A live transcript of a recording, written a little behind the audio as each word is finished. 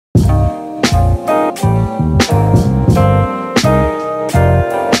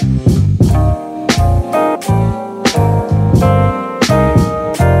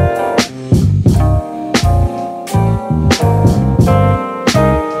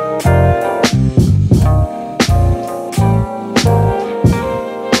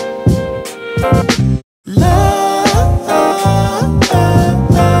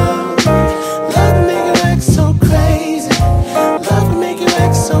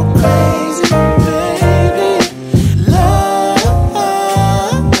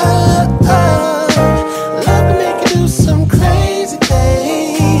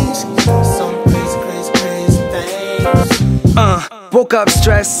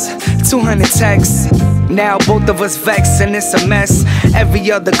200 texts. Now both of us vexed and it's a mess. Every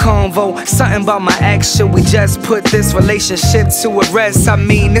other convo, something about my ex. Should we just put this relationship to a rest? I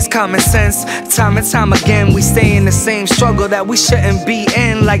mean, it's common sense. Time and time again, we stay in the same struggle that we shouldn't be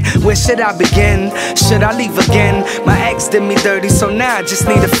in. Like, where should I begin? Should I leave again? My ex did me dirty, so now I just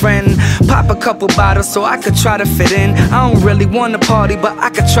need a friend. Pop a couple bottles so I could try to fit in. I don't really want to party, but I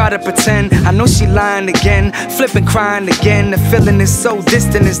could try to pretend. I know she lying again, flipping, crying again. The feeling is so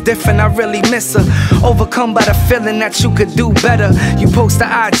distant, it's different, I really miss her. Overcome by the feeling that you could do better. You post the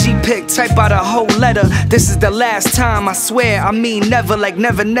IG pic, type out a whole letter. This is the last time, I swear, I mean never. Like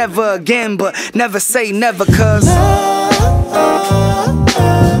never, never again, but never say never, cause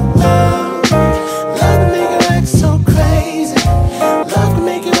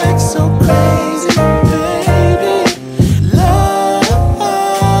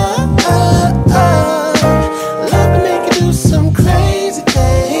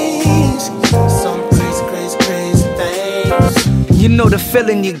you know the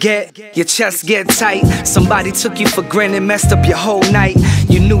feeling you get, your chest get tight. Somebody took you for granted, messed up your whole night.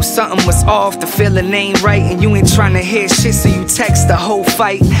 You knew something was off, the feeling ain't right, and you ain't trying to hear shit, so you text the whole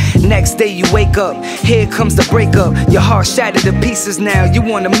fight. Next day you wake up, here comes the breakup. Your heart shattered to pieces now, you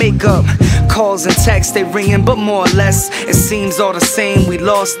wanna make up. Calls and texts, they ringing, but more or less it seems all the same, we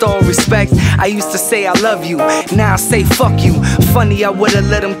lost all respect. I used to say I love you, now I say fuck you. Funny, I would've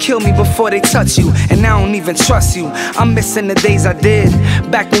let them kill me before they touch you, and I don't even trust you. I'm missing the days I did,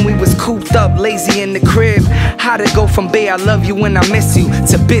 back when we was cooped up, lazy in the crib. How'd it go from bae, I love you and I miss you,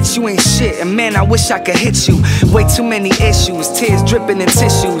 to bitch, you ain't shit, and man, I wish I could hit you. Way too many issues, tears dripping in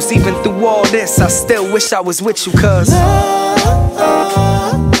tissues. Even through all this, I still wish I was with you, cause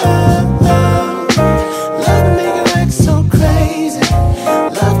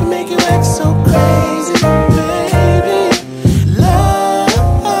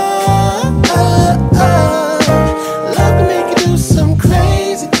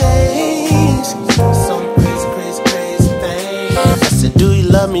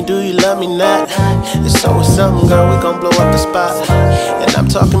do you love me not? It's always something, girl, we gon' blow up the spot. And I'm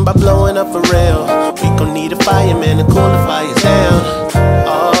talking about blowing up for real. We gon' need a fireman to cool the fires down.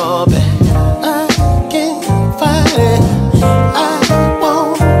 Oh, babe, I can't fight it, I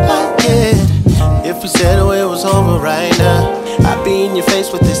won't like it. If we said it was over right now, I'd be in your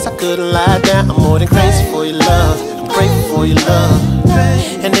face with this, I couldn't lie down. I'm more than crazy for your love, I'm grateful for your love.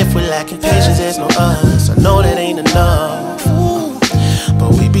 And if we're lacking patience, there's no us, I know that ain't enough.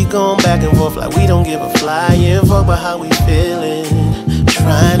 But we be going back and forth like we don't give a flying fuck about how we feeling.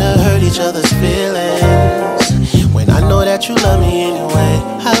 Trying to hurt each other's feelings, when I know that you love me anyway.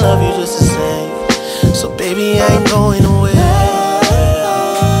 I love you just the same. So baby, I ain't going away.